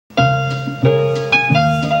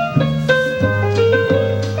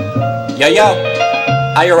Yo,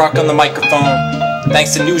 Higherarch on the microphone.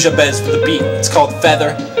 Thanks to Nujabes for the beat. It's called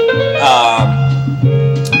Feather.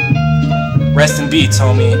 Rest in beats,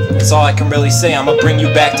 homie. That's all I can really say. I'ma bring you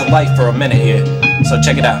back to life for a minute here. So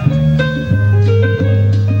check it out.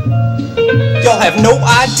 Y'all have no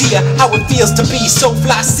idea how it feels to be so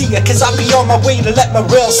fly seer, cause I be on my way to let my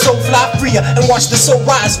real soul fly freer and watch the soul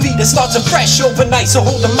rise vida starts afresh overnight. So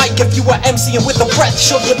hold the mic if you are emceeing with a breath,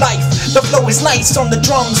 show your life. The flow is nice on the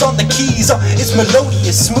drums, on the keys, it's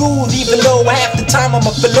melodious, smooth, even though half the time I'm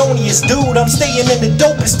a felonious dude. I'm staying in the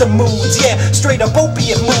dopest of moods, yeah, straight up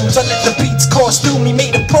opiate moves. I let the beats course through me,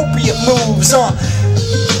 made appropriate moves,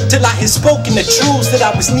 till I had spoken the truths that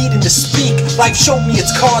I was needing to speak. Life showed me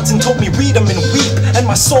its cards and told me read them and weep, and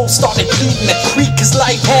my soul started bleeding the creek, cause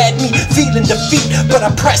life had me feeling defeat. But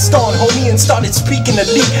I pressed on, homie, and started speaking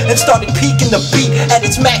elite, and started peaking the beat at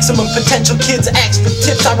its maximum potential. Kids ask for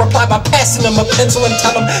tips, I reply by passing them a pencil and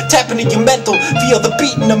tell them tap into your mental, feel the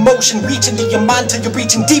beat and emotion, reach into your mind till you're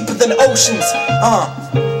reaching deeper than oceans.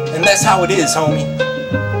 And that's how it is, homie.